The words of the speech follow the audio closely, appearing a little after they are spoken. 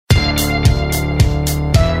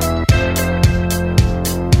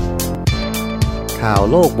ข่าว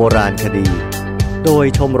โลกโบราณคดีโดย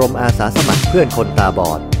ชมรมอาสาสมัครเพื่อนคนตาบ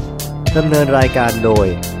อดดำเนินรายการโดย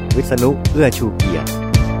วิษณุ เอื้อชูเกียรติ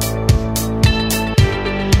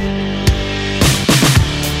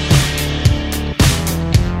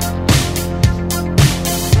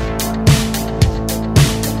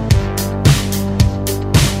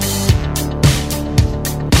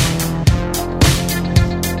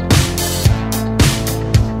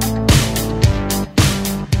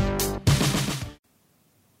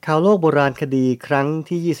ข่าวโลกโบราณคดีครั้ง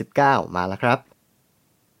ที่29มาแล้วครับ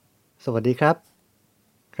สวัสดีครับ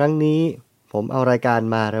ครั้งนี้ผมเอารายการ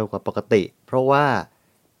มาเร็วกว่าปกติเพราะว่า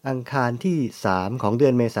อังคารที่3ของเดื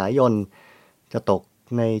อนเมษายนจะตก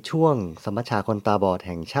ในช่วงสมัชชาคนตาบอดแ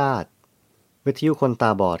ห่งชาติวิทยุคนตา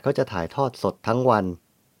บอดก็จะถ่ายทอดสดทั้งวัน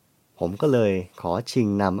ผมก็เลยขอชิง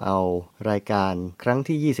นำเอารายการครั้ง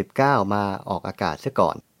ที่29มาออกอากาศเสียก่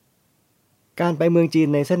อนการไปเมืองจีน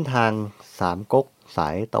ในเส้นทางสามก๊กสา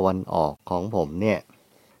ยตะวันออกของผมเนี่ย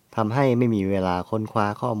ทำให้ไม่มีเวลาค้นคว้า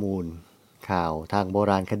ข้อมูลข่าวทางโบ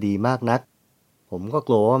ราณคดีมากนักผมก็ก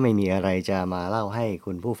ลัวว่าไม่มีอะไรจะมาเล่าให้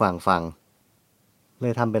คุณผู้ฟังฟังเล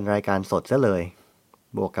ยทำเป็นรายการสดซะเลย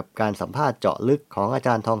บวกกับการสัมภาษณ์เจาะลึกของอาจ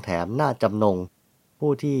ารย์ทองแถมนาถจำนง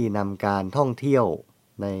ผู้ที่นำการท่องเที่ยว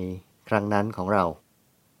ในครั้งนั้นของเรา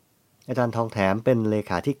อาจารย์ทองแถมเป็นเล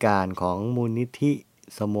ขาธิการของมูลนิธิ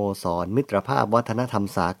สโมสรมิตรภาพวัฒนธรรม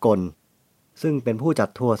สากลซึ่งเป็นผู้จัด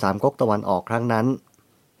ทัวร์สามก๊กตะวันออกครั้งนั้น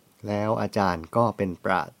แล้วอาจารย์ก็เป็นป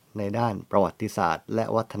ราชญ์ในด้านประวัติศาสตร์และ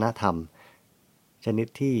วัฒนธรรมชนิด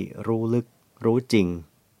ที่รู้ลึกรู้จริง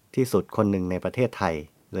ที่สุดคนหนึ่งในประเทศไทย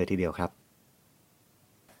เลยทีเดียวครับ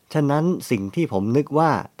ฉะนั้นสิ่งที่ผมนึกว่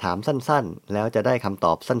าถามสั้นๆแล้วจะได้คำต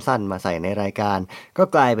อบสั้นๆมาใส่ในรายการก็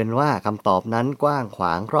กลายเป็นว่าคำตอบนั้นกว้างขว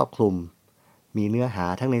างครอบคลุมมีเนื้อหา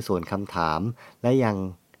ทั้งในส่วนคำถามและยัง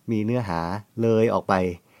มีเนื้อหาเลยออกไป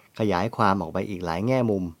ขยายความออกไปอีกหลายแง่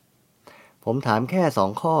มุมผมถามแค่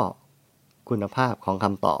2ข้อคุณภาพของค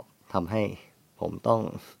ำตอบทำให้ผมต้อง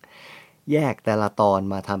แยกแต่ละตอน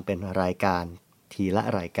มาทำเป็นรายการทีละ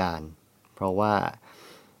รายการเพราะว่า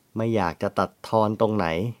ไม่อยากจะตัดทอนตรงไหน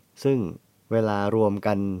ซึ่งเวลารวม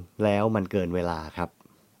กันแล้วมันเกินเวลาครับ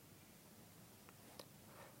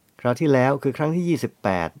คราวที่แล้วคือครั้งที่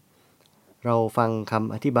28เราฟังค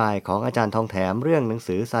ำอธิบายของอาจารย์ทองแถมเรื่องหนัง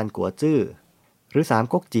สือซานกัวจื้อหรือสาม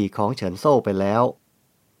ก๊กจีของเฉินโซ่ไปแล้ว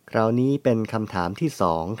คราวนี้เป็นคำถามที่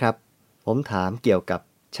2ครับผมถามเกี่ยวกับ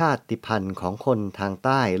ชาติพันธุ์ของคนทางใ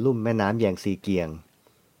ต้ลุ่มแม่น้ำแยงซีเกียง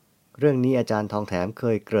เรื่องนี้อาจารย์ทองแถมเค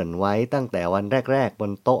ยเกริ่นไว้ตั้งแต่วันแรกๆบ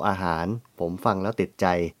นโต๊ะอาหารผมฟังแล้วติดใจ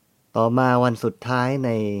ต่อมาวันสุดท้ายใน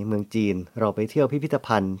เมืองจีนเราไปเที่ยวพิพิธ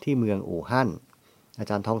ภัณฑ์ที่เมืองอู่ฮั่นอา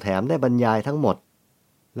จารย์ทองแถมได้บรรยายทั้งหมด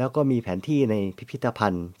แล้วก็มีแผนที่ในพิพิธภั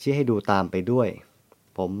ณฑ์ชี้ให้ดูตามไปด้วย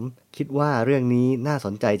ผมคิดว่าเรื่องนี้น่าส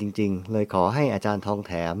นใจจริงๆเลยขอให้อาจารย์ทอง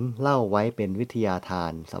แถมเล่าไว้เป็นวิทยาทา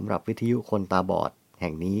นสำหรับวิทยุคนตาบอดแห่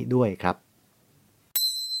งนี้ด้วยครับ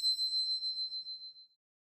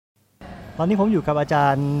ตอนนี้ผมอยู่กับอาจา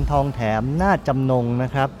รย์ทองแถมนาถจำนงน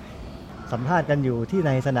ะครับสัมภาษณ์กันอยู่ที่ใ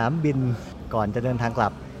นสนามบินก่อนจะเดินทางกลั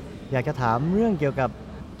บอยากจะถามเรื่องเกี่ยวกับ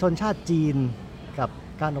ชนชาติจีนกับ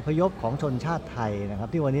การอพยพของชนชาติไทยนะครับ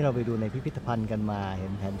ที่วันนี้เราไปดูในพิพิธภัณฑ์กันมาเห็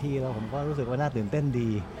นแผนที่แล้วผมก็รู้สึกว่าน่าตื่นเต้นดี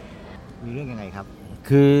มีเรื่องยังไงครับ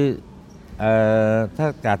คือถ้า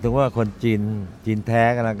กล่าวถึงว่าคนจีนแท้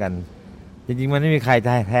กันแล้วกันจริงๆมันไม่มีใคร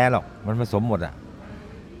แท้หรอกมันผสมหมดอ่ะ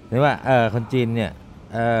หรือว่าคนจีนเนี่ย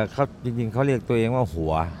เขาจริงๆเขาเรียกตัวเองว่าหั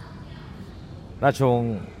วราชวง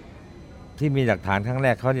ศ์ที่มีหลักฐานครั้งแร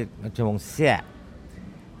กเขาเรียกราชวงศ์เซี่ย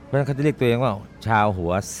เพราะฉะนั้นเขาจะเรียกตัวเองว่าชาวหั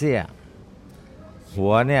วเซี่ยหั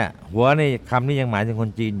วในคำนี้ยังหมายถึงคน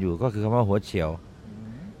จีนอยู่ก็คือคำว่าหัวเฉีย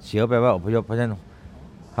วแปลว่าอพยพเพราะฉะนั้น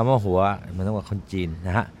คำว่าหัวมันต้องว่าคนจีนน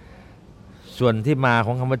ะฮะส่วนที่มาข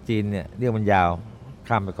องคำว่าจีนเนี่ยเรียกมันยาว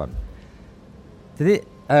ข้ามไปก่อนทีนี้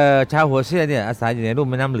ชาวหัวเซี่ยเนี่ยอาศัยอยู่ในลุ่ม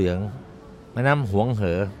แม่น้ำเหลืองแม่น้ำหวงเห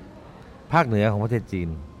อภาคเหนือของประเทศจีน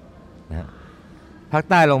นะฮะภาค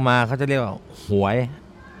ใต้ลงมาเขาจะเรียกว่าหวย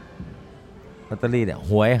ลอตเตอรี่เนี่ย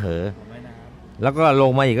หวยเหอแล้วก็ล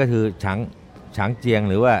งมาอีกก็คือฉางเจียง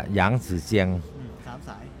หรือว่าหยางสื่อเจียง3 ส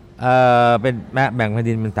ายเป็นแบ่งแผ่น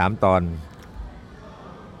ดินเป็น3 ตอน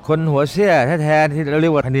คนหัวเซี่ยแท้ๆที่เราเรี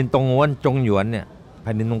ยกว่าแผ่นดินตงง้วนจงหยวนเนี่ยแ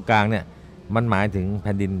ผ่นดินตรงกลางเนี่ยมันหมายถึงแ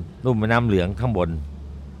ผ่นดินลุ่มแม่น้ำเหลืองข้างบน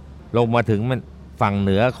ลงมาถึงฝั่งเห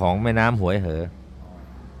นือของแม่น้ำหวยเหอ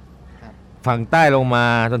ฝั่งใต้ลงมา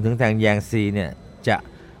จนถึงแถงแยงซีเนี่ยจะ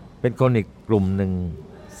เป็นคนอีกกลุ่มหนึ่ง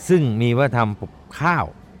ซึ่งมีวัฒนธรรมข้าว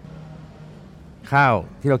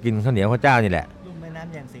ที่เรากินข้าวเหนียวข้าวเจ้านี่แหละลุ่มแม่น้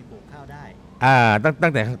ำแยงซีปลูกข้าวได้ตั้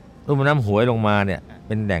งแต่ลุ่มแม่น้ำหวยลงมาเนี่ยเ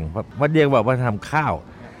ป็นแหล่งว่าเรียกว่าวัฒนธรรมข้าว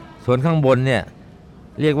ส่วนข้างบนเนี่ย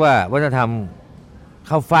เรียกว่าวัฒนธรรม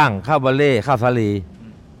ข้าวฟ่างข้าวบาเล่ข้าวสาลี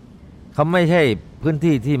เขาไม่ใช่พื้น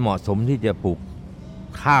ที่ที่เหมาะสมที่จะปลูก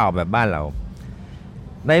ข้าวแบบบ้านเรา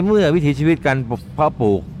ในเมื่อวิถีชีวิตการเพาะป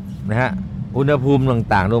ลูกนะฮะอุณหภูมิ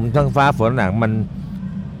ต่างๆลมทั้งฟ้าฝนต่าง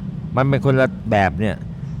มันเป็นคนละแบบเนี่ย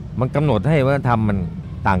มันกำหนดให้วัฒนธรรมมัน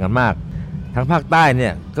ต่างกันมากทางภาคใต้เนี่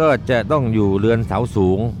ยก็จะต้องอยู่เรือนเสาสู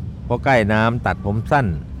งเพราะใกล้น้ำตัดผมสั้น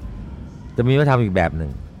จะมีวัฒนธรรมอีกแบบหนึ่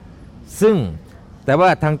งซึ่งแต่ว่า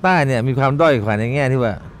ทางใต้เนี่ยมีความด้อยกว่าในแง่ที่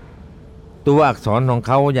ว่าตัวอักษรของเ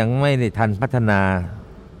ขายังไม่ได้ทันพัฒนา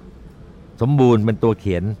สมบูรณ์เป็นตัวเ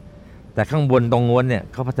ขียนแต่ข้างบนตรงง้วนเนี่ย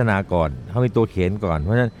เขาพัฒนาก่อนเขามีตัวเขียนก่อนเพร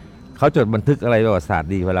าะฉะนั้นเขาจดบันทึกอะไรประวัติศาสตร์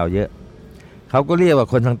ดีกว่าเราเยอะเขาก็เรียกว่า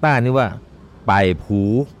คนทางใต้นี่ว่าป่ายผู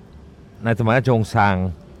ในสมัยราชวงศ์ซาง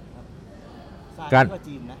การ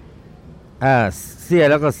เสี้ย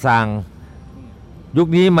แล้วก็ซางยุค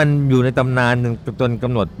นี้มันอยู่ในตำนานจนก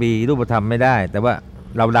ำหนดปีรูปธรรมไม่ได้แต่ว่า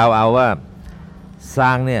เราเดาเอาว่าซ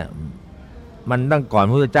างเนี่ยมันตั้งก่อนพ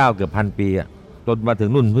ระพุทธเจ้าเกือบ1,000 ปีจนมาถึง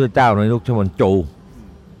รุ่นพระพุทธเจ้าในยุคราชวงศ์โจว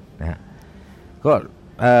นะฮะก็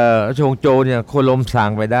ราชวงศ์โจวเนี่ยโค่นล้มซาง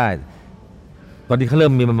ไปได้ตอนนี้เขาเริ่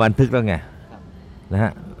มมีบันทึกแล้วไงนะฮ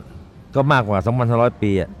ะก็มากกว่า 2,500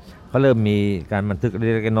 ปีเขาเริ่มมีการบันทึกเ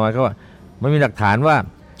ล็กๆน้อยๆก็ว่ามันมีหลักฐานว่า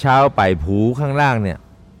ชาวป่ายผูข้างล่างเนี่ย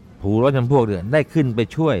ผูรถจำพวกเนี่ยได้ขึ้นไป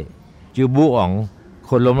ช่วยจิวบูอ๋อง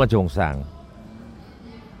คนล้มราชวงศ์ซาง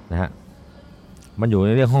นะฮะมันอยู่ใน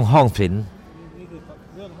เรื่องห้องศิลป์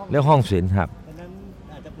เรื่องห้องศิลป์ครับดังนั้น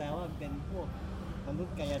อาจจะแปลว่าเป็นพวกมนุษ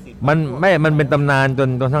ย์กายสิทธิ์มันเป็นตำนานจน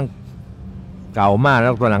ทั้งเก่ามากแล้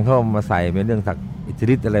วตอนหลังเขามาใส่เป็นเรื่องศักดิ์อิทธิ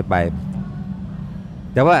ฤทธิ์อะไรไป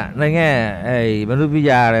แต่ว่าในแง่มนุษยวิท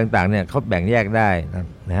ยาอะไรต่างๆเนี่ยเขาแบ่งแยกได้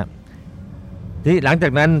นะครับที่หลังจา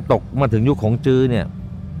กนั้นตกมาถึงยุคของจื้อเนี่ย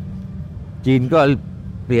จีนก็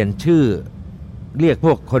เปลี่ยนชื่อเรียกพ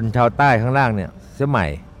วกคนชาวใต้ข้างล่างเนี่ยสมัย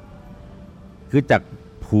คือจาก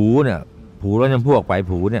ผูเนี่ยผูแล้วจำพวกไป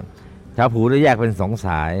ผูเนี่ยชาวผูได้แยกเป็น2 ส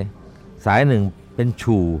ายหนึ่งเป็น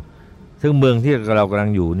ชูซึ่งเมืองที่เรากำลัง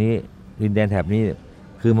อยู่นี้ดินแดนแถบนี้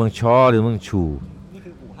คือเมืองชอหรือเมืองชูนี่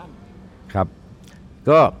คืออู่ฮั่นครับ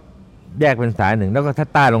ก็แยกเป็นสายหนึ่งแล้วก็ถ้า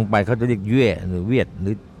ใต้ลงไปเขาจะเรียกเย่หรือเวียดห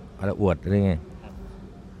รืออะไรอวดอะไรเงี้ย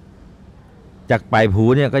จากไปผู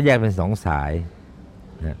เนี่ยก็แยกเป็น2 สาย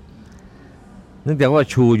นะเนื่องจากว่า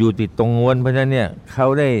ชูอยู่ติดตรงง้วนเพราะฉะนั้นเนี่ยเขา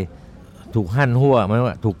ได้ถูกหั่นหัวมัน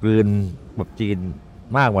ว่าถูกกลืนแบบจีน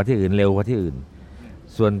มากกว่าที่อื่นเร็วกว่าที่อื่น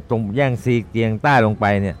ส่วนตรงแย่งซีเกียงใต้ลงไป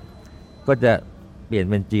เนี่ยก็จะเปลี่ยน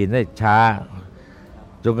เป็นจีนได้ช้า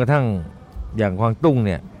จนกระทั่งอย่างกวางตุ้งเ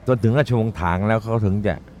นี่ยจนถึงราชวงศ์ถางแล้วเขาถึงจ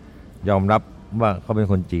ะยอมรับว่าเขาเป็น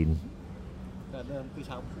คนจีนแต่เดิมคือ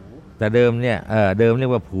ชาวผูแต่เดิมเนี่ยเดิมเรีย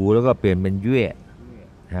กว่าผูแล้วก็เปลี่ยนเป็นเย่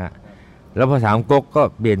ฮะแล้วภาษาก๊กก็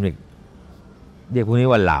เปลี่ยนเป็นเรียกพวกนี้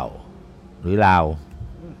ว่าเหล่าหรือลาว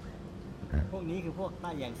พวกนี้คือพวกใต้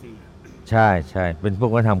แยงซีใช่เป็นพว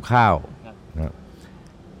กวัฒนธรรมข้าวนะ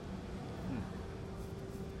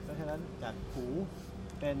เพราะฉะนั้นจากผู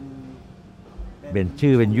เป็น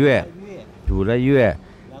ชื่อเป็นเย่ถูและเย่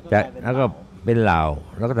แล้วก็เป็นเหล่า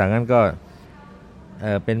แล้วก็จากนั้นก็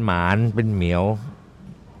เป็นหมานเป็นเหมียว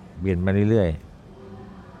เปลี่ยนมาเรื่อย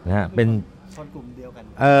ๆนะฮะเป็นคนกลุ่มเดียวกัน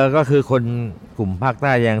ก็คือคนกลุ่มภาคใ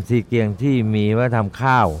ต้แยงซีเกียงที่มีวัฒนธรรม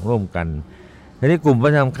ข้าวร่วมกันทีนี้กลุ่มวั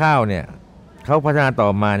ฒนธรรมข้าวเนี่ยเขาพัฒนาต่อ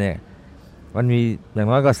มาเนี่ยมันมีอย่าง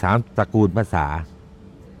น้อยก็3 ตระกูลภาษา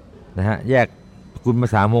นะฮะแยกตระกูลภา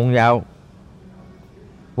ษามงยาว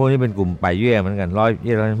พวกนี้เป็นกลุ่มป่ายเย่เหมือนกันร้อย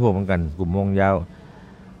พวกเหมือนกันกลุ่มมงยาว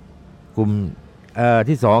กลุ่ม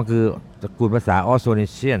ที่2คือตระกูลภาษาออสโตเน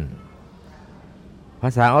เชียนภ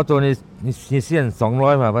าษาออสโตเนเชียน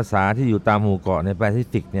200 กว่าภาษาที่อยู่ตามหมู่เกาะในแปซิ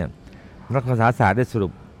ฟิกเนี่ยนักภาษาศาสตร์ได้สรุ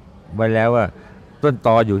ปไว้แล้วว่าต้นต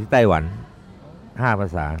ออยู่ที่ไต้หวัน5 ภา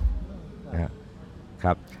ษาค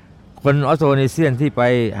รับคนออสโตเนเชียนที่ไป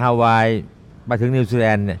ฮาวายไปถึงนิวซีแล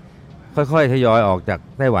นด์เนี่ยค่อยๆทยอยออกจาก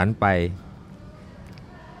ไต้หวันไป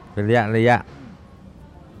เป็นระยะ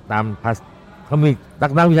ตามเขามี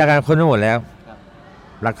นักวิชาการค้นหมดแล้ว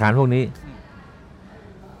หลักฐานพวกนี้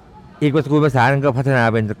อีกตระกูลภาษานึงก็พัฒนา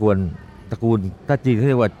เป็นตระกูลถ้าจีนเขา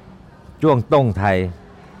เรียกว่าจ้วงต้งไทย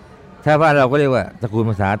ถ้าบ้านเราก็เรียกว่าตระกูล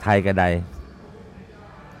ภาษาไทยกระได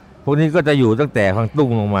พวกนี้ก็จะอยู่ตั้งแต่กวางตุ้ง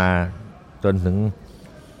ลงมาจนถึง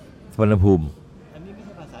สุวรรณภูมิอันนี้ไม่ใ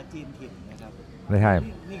ช่ภาษาจีนถิ่นนะครับไม่ใช่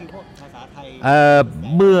นี่คือพวกภาษาไทย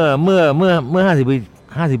เมื่อ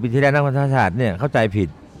50 ปีที่แล้วนักภาษาศาสตร์เนี่ยเข้าใจผิด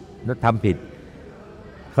และทำผิด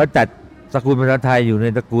เขาจัดตระกูลภาษาไทยอยู่ใน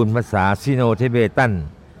ตระกูลภาษาซิโนเทเบตัน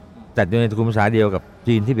จัดอยู่ในตระกูลภาษาเดียวกับ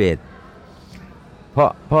จีนทิเบตเพ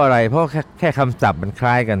ราะอะไรเพราะแค่คำศัพท์มันค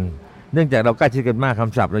ล้ายกันเนื่องจากเราใกล้ชิดกันมากค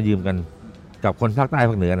ำศัพท์เรายืมกันกับคนภาคใต้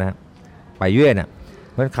ภาคเหนือนะฮะไปเย่เนี่ย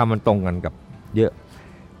เพราะคำมันตรงกันกับเยอะ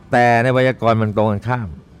แต่ในไวยากรณ์มันตรงกันข้าม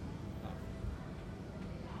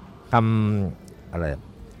คำอะไร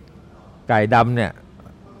ไก่ดำเนี่ย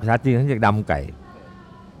ภาษาจีนเขาเรียกดำไก่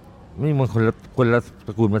ไม่มันคนละต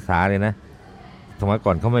ระกูลภาษาเลยนะสมัยก่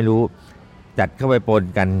อนเขาไม่รู้จัดเข้าไปปน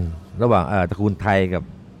กันระหว่างตระกูลไทยกับ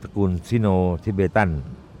ตระกูลซิโนทิเบตัน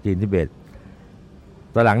จีนทิเบต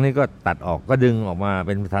ตอนหลังนี่ก็ตัดออกก็ดึงออกมาเ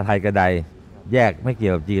ป็นภาษาไทยกระไดแยกไม่เกี่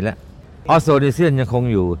ยวกับจีนแล้วออสโตรนีเซียนยังคง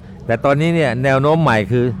อยู่แต่ตอนนี้เนี่ยแนวโน้มใหม่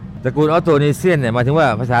คือตระกูลออสโตรนีเซียนเนี่ยหมายถึงว่า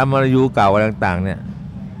ภาษามลายูเก่าอะไรต่างๆเนี่ย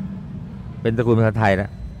เป็นตระกูลภาษาไทยแล้ว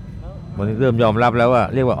มันเริ่มยอมรับแล้วว่า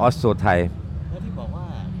เรียกว่าออสโตรไทยแล้วที่บอกว่า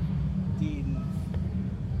จีน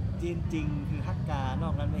จริงคือฮักกานอ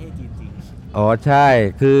กนั้นไม่ใช่จีนจริงอ๋อใช่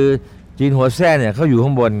คือจีนหัวแซ่เนี่ยเขาอยู่ข้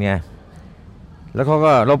างบนไงแล้วเขา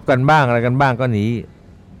ก็รบกันบ้างอะไรกันบ้างก็หนี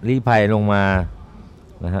ลี้ภัยลงมา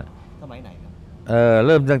นะฮะสมัยไหนครับเ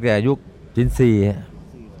ริ่มตั้งแต่ยุคจินซี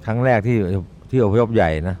ครั้งแรกที่อพยพใหญ่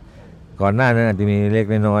นะก่อนหน้านั้นอาจจะมีเล็ก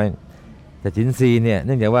น้อยแต่จินซีเนี่ยเ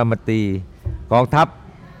นื่องจากว่ามาตีกองทัพ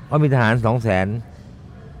เขามีทหาร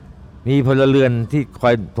 200,000 มีพลเรือนที่คอ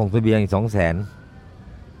ยส่งเสบียงอีก 200,000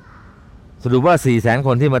 สรุปว่า 400,000 ค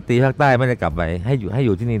นที่มาตีภาคใต้ไม่ได้กลับไปให้อ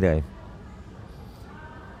ยู่ที่นี่เลย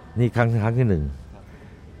นี่ครั้งที่ 1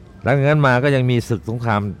หลังจากนั้นมาก็ยังมีศึกสงค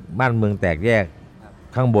รามบ้านเมืองแตกแยก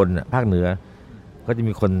ข้างบนภาคเหนือก็จะ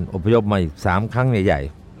มีคนอพยพมาอีก3 ครั้งใหญ่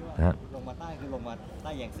ๆนะฮะลงมาใต้คือลงมาใ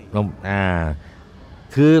ต้แยงสี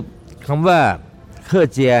คือคำว่าเคอ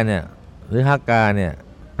เจียเนี่ยหรือฮักกาเนี่ย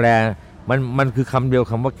แปลมันคือคำเดียว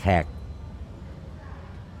คำว่าแขก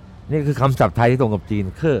นี่คือคำศัพท์ไทยที่ตรงกับจีน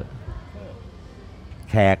เคอ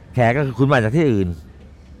แขกก็คือคุณมาจากที่อื่น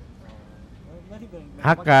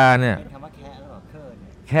ฮักกาเนี่ย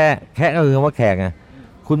แค่ก็คือคำว่าแขกไง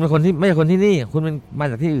คุณเป็นคนที่ไม่ใช่คนที่นี่คุณเป็นมา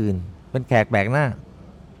จากที่อื่นเป็นแขกแปลกหน้า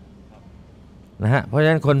นะฮะเพราะฉะ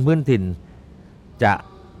นั้นคนพื้นถิ่นจะ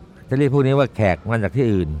เรียกพวกนี้ว่าแขกมาจากที่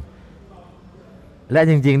อื่นและ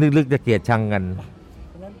จริงๆลึกๆจะเกลียดชังกันเพ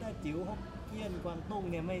ราะนั้นแต่จิ๋วฮกเกี้ยนกวางตุ้ง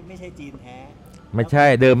เนี่ยไม่ใช่จีนแท้ไม่ใช่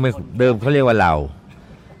เดิมเขาเรียกว่าเหล่า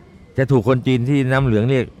จะถูกคนจีนที่น้ำเหลือง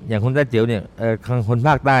เรียกอย่างคนใต้เจี๋วเนี่ยคนภ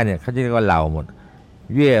าคใต้เนี่ยเขาจะเรียกว่าเหล่าหมด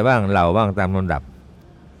เย่บ้างเหล่าบ้างตามลำดับ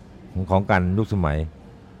ของกันยุคสมัย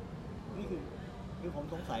นี่คือผม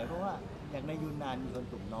สงสัยเพราะว่าอย่างในยูนนานมีคน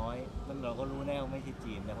กลุ่มน้อยซึ่งเราก็รู้แน่ว่าไม่ใช่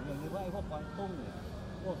จีนแต่ผมยังนึกว่าไอ้พวกกวางตุ้ง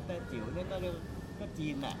พวกแต้จิ๋วเนี่ยก็เรียกก็จี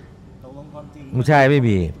นน่ะตกลงความจริงไม่ใช่ไม่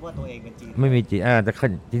มีว่าตัวเองเป็นจีนไม่มีจีนแต่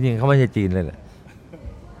จริงๆเขาไม่ใช่จีนเลยแหละ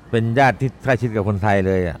เป็นญาติที่ใกล้ชิดกับคนไทยเ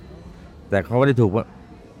ลยอ่ะแต่เขาไม่ได้ถูก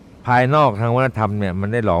ภายนอกทางวัฒนธรรมเนี่ยมัน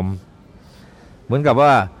ได้หลอมเหมือนกับว่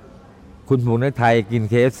าคุณผูกในไทยกิน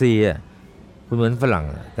KFC อ่ะคุณเหมือนฝรั่ง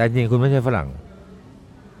แต่จริงคุณไม่ใช่ฝรั่ง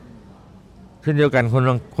เช่นเดียวกัน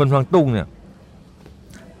คนฟังตุ้งเนี่ย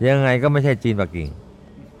ยังไงก็ไม่ใช่จีนปักกิ่ง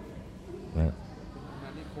นะ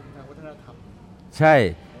ใช่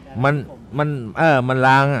มัน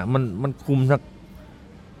ล้างอ่ะมันคุมสัก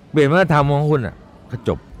เปลี่ยนวัฒนธรรมของคุณอ่ะก็จ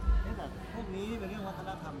บแต่พวกนี้เป็นเรื่องวัฒน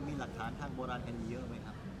ธรรมมีหลักฐานทางโบราณคดีเยอะไหมค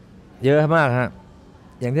รับเยอะมากฮะ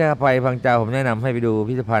อย่างที่ไปพังเจ้าผมแนะนำให้ไปดู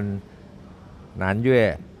พิพิธภัณฑ์หนานเย่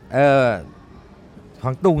พั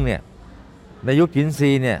งตุ้งเนี่ยในยุคจิน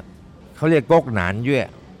ซีเนี่ยเขาเรียกก๊กหนานเย่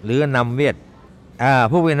หรือนำเวียด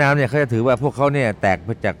พวกเวียดนามเนี่ยเขาจะถือว่าพวกเขาเนี่ยแตกม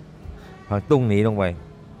าจากพังตุ้งหนีลงไป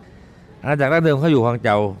อาณาจักรดั้งเดิมเขาอยู่พังเ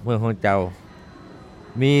จ้าเมืองพังเจ้า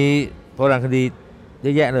มีโบราณคดีเย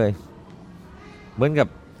อะแยะเลยเหมือนกับ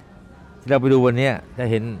ที่เราไปดูวันนี้จะ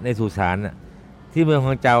เห็นในสุสานที่เมือง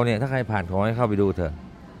พังเจ้าเนี่ยถ้าใครผ่านขอให้เข้าไปดูเถอะ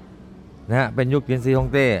นะฮะเป็นยุคจินซีฮ่อง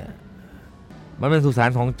เต้มันเป็นสุสาน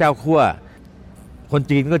ของเจ้าขั้วคน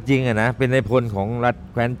จีนก็จริงนะเป็นนายพลของรัฐ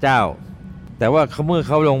แคว้นเจ้าแต่ว่าเมื่อเ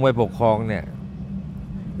ขาลงไปปกครองเนี่ย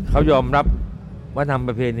เขายอมรับวัฒนธรรมป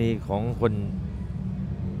ระเพณีของคน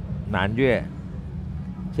หนานเย่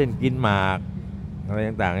เช่นกินหมากอะไร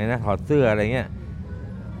ต่างๆเนี่ยนะถอดเสื้ออะไรเงี้ย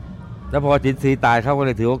แล้วพอจินซีตายเขาก็เล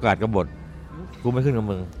ยถือโอกาสกบฏกูไม่ขึ้นกับ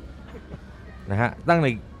มึงนะฮะตั้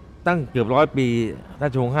งเกือบ100 ปีรา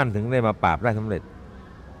ชวงศ์ฮั่นถึงได้มาปราบได้สำเร็จ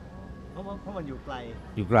เพราะมันอยู่ไ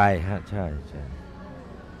กลฮะใช่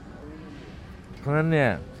เพราะฉะนั้นเนี่ย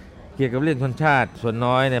เกี่ยวกับเรื่องชนชาติส่วน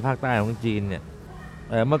น้อยในภาคใต้ของจีนเนี่ย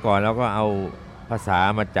เมื่อก่อนเราก็เอาภาษา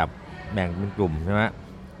มาจับแบ่งเป็นกลุ่มใช่ไหม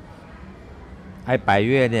ไอ้ไปเ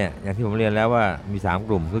ย่เนี่ยอย่างที่ผมเรียนแล้วว่ามี3 ก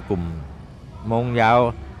ลุ่มคือกลุ่มมงยาว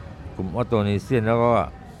กลุ่มออสโตรนีเซียนแล้วก็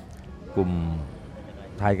กลุ่ม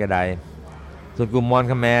ไทยกระไดส่วนกลุ่มมอญ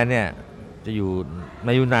คแมร์เนี่ยจะอยู่ใน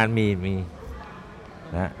ยูนนานมี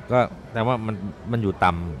นะก็แต่ว่ามันอยู่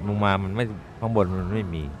ต่ำลงมามันไม่ข้างบนมันไม่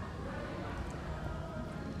มี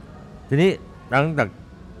ทีนี้หลังจาก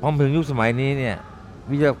พอถึงยุคสมัยนี้เนี่ย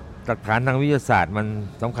หลักฐานทางวิทยาศาสตร์มัน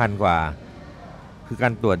สำคัญกว่า คือก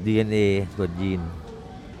ารตรวจ DNA ตรวจยีน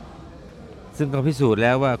ซึ่งก็พิสูจน์แ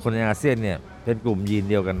ล้วว่าคนในอาเซียนเนี่ยเป็นกลุ่มยีน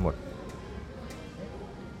เดียวกันหมด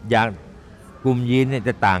อย่างกลุ่มยีนเนี่ยจ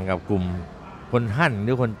ะต่างกับกลุ่มคนฮั่นห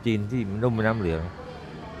รือคนจีนที่มันร่มน้ำเหลือง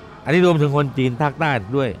อันนี้รวมถึงคนจีนภาคใต้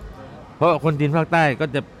ด้วยเพราะคนจีนภาคใต้ก็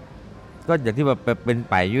อย่างที่ว่าเป็น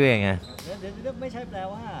ป่ายยุ่ยไงเดี๋ยวไม่ใช่แปล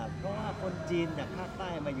ว่าเพราะว่าคนจีนจากภาคใต้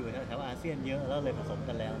มาอยู่แถวอาเซียนเยอะแล้วเลยผสม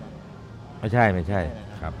กันแล้วนะไม่ใช่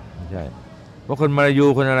ครับไม่ใช่เพราะคนมาลายู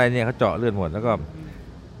คนอะไรเนี่ยเขาเจาะเลือดหมดแล้วก็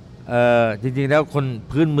จริงๆแล้วคน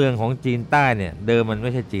พื้นเมืองของจีนใต้เนี่ยเดิมมันไ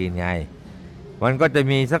ม่ใช่จีนไงมันก็จะ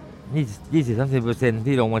มีสัก 20-30%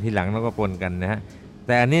 ที่ลงมาทีหลังแล้วก็ปนกันนะฮะแ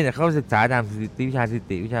ต่อันนี้เนี่ยเขาศึกษาตามวิชาสถิ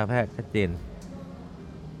ติวิชาแพทย์ชัดเจน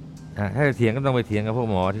ถ้าจะเถียงก็ต้องไปเถียงกับพวก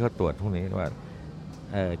หมอที่เขาตรวจพวกนี้ว่า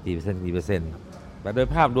กี่เปอร์เซ็นต์แต่โดย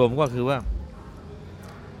ภาพรวมก็คือว่า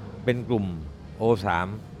เป็นกลุ่ม O3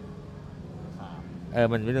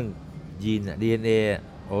 มันเป็นเรื่องยีนDNA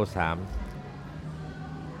O3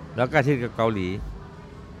 แล้วก็ที่กับเกาหลี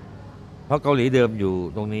เพราะเกาหลีเดิมอยู่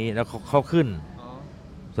ตรงนี้แล้วเขาขึ้น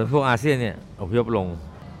ส่วนพวกอาเซียนเนี่ยอพยพลง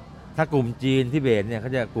ถ้ากลุ่มจีนทิเบตเนี่ยเข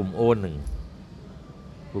าจะกลุ่ม O1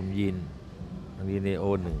 กลุ่มยีนDNA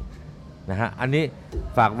O1 นะฮะอันนี้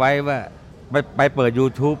ฝากไว้ว่าไปเปิด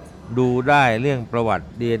YouTube ดูได้เรื่องประวัติ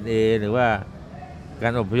DNA หรือว่ากา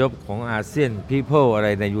รอพยพของอาเซียน People อะไร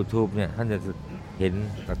ใน YouTube เนี่ยท่านจะเห็น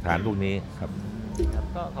หลักฐานพวกนี้ครับ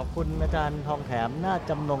ก็ขอบคุณอาจารย์ทองแถมน่า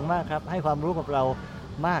จำนงมากครับให้ความรู้กับเรา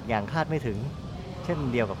มากอย่างคาดไม่ถึงเช่น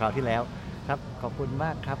เดียวกับคราวที่แล้วครับขอบคุณม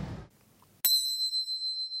ากครับ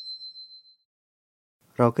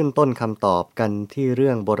เราขึ้นต้นคำตอบกันที่เ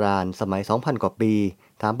รื่องโบราณสมัย 2,000 กว่าปี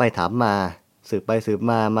ถามไปถามมาสืบไปสืบ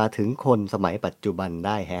มาถึงคนสมัยปัจจุบันไ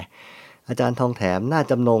ด้แฮะอาจารย์ทองแถมน่า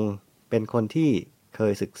จำนงเป็นคนที่เค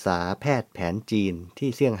ยศึกษาแพทย์แผนจีนที่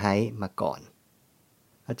เซี่ยงไฮ้มาก่อน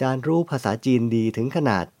อาจารย์รู้ภาษาจีนดีถึงข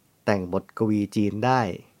นาดแต่งบทกวีจีนได้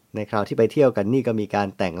ในคราวที่ไปเที่ยวกันนี่ก็มีการ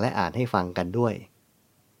แต่งและอ่านให้ฟังกันด้วย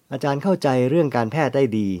อาจารย์เข้าใจเรื่องการแพทย์ได้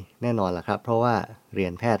ดีแน่นอนล่ะครับเพราะว่าเรีย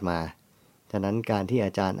นแพทย์มาฉะนั้นการที่อ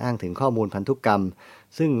าจารย์อ้างถึงข้อมูลพันธุกรรม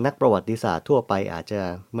ซึ่งนักประวัติศาสตร์ทั่วไปอาจจะ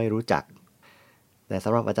ไม่รู้จักแต่ส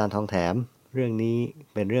ำหรับอาจารย์ทองแถมเรื่องนี้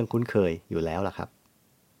เป็นเรื่องคุ้นเคยอยู่แล้วล่ะครับ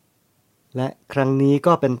และครั้งนี้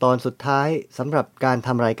ก็เป็นตอนสุดท้ายสำหรับการท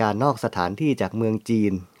ำรายการนอกสถานที่จากเมืองจี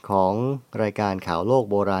นของรายการข่าวโลก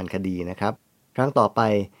โบราณคดีนะครับครั้งต่อไป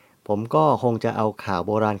ผมก็คงจะเอาข่าวโ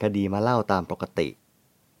บราณคดีมาเล่าตามปกติ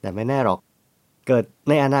แต่ไม่แน่หรอกเกิด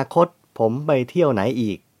ในอนาคตผมไปเที่ยวไหน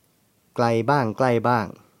อีกไกลบ้างใกล้บ้าง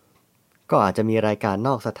ก็อาจจะมีรายการน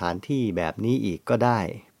อกสถานที่แบบนี้อีกก็ได้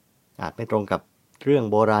อาจไม่ตรงกับเรื่อง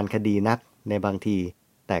โบราณคดีนักในบางที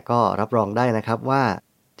แต่ก็รับรองได้นะครับว่า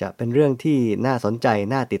จะเป็นเรื่องที่น่าสนใจ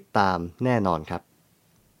น่าติดตามแน่นอนครับ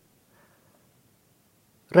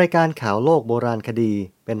รายการข่าวโลกโบราณคดี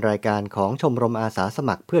เป็นรายการของชมรมอาสาส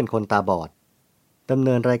มัครเพื่อนคนตาบอดดำเ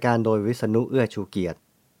นินรายการโดยวิษณุเอื้อชูเกียรติ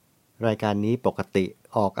รายการนี้ปกติ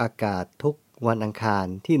ออกอากาศทุกวันอังคาร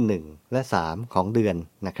ที่1และ3ของเดือน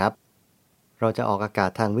นะครับเราจะออกอากาศ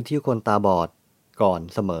ทางวิทยุคนตาบอดก่อน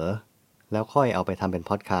เสมอแล้วค่อยเอาไปทำเป็น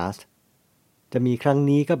พอดคาสต์จะมีครั้ง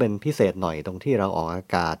นี้ก็เป็นพิเศษหน่อยตรงที่เราออกอา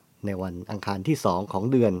กาศในวันอังคารที่2ของ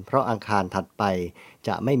เดือนเพราะอังคารถัดไปจ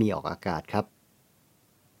ะไม่มีออกอากาศครับ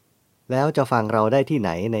แล้วจะฟังเราได้ที่ไห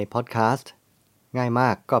นในพอดคาสต์ง่ายมา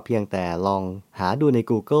กก็เพียงแต่ลองหาดูใน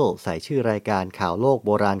Google ใส่ชื่อรายการข่าวโลกโบ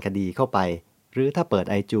ราณคดีเข้าไปหรือถ้าเปิด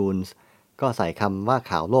iTunes ก็ใส่คำว่า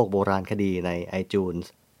ข่าวโลกโบราณคดีใน iTunes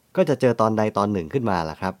ก็จะเจอตอนใดตอนหนึ่งขึ้นมา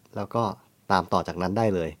ล่ะครับแล้วก็ตามต่อจากนั้นได้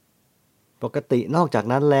เลยปกตินอกจาก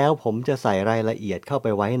นั้นแล้วผมจะใส่รายละเอียดเข้าไป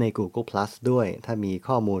ไว้ใน Google Plus ด้วยถ้ามี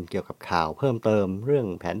ข้อมูลเกี่ยวกับข่าวเพิ่มเติมเรื่อง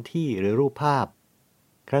แผนที่หรือรูปภาพ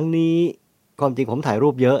ครั้งนี้ความจริงผมถ่ายรู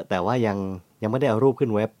ปเยอะแต่ว่ายังไม่ได้เอารูปขึ้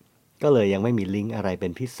นเว็บก็เลยยังไม่มีลิงก์อะไรเป็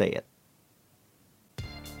นพิเศษ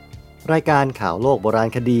รายการข่าวโลกโบราณ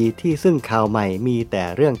คดีที่ซึ่งข่าวใหม่มีแต่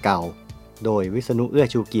เรื่องเก่าโดยวิษณุเอื้อ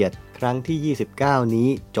ชูเกียรติครั้งที่29นี้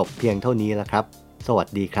จบเพียงเท่านี้แล้วครับสวัส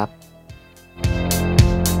ดีครับ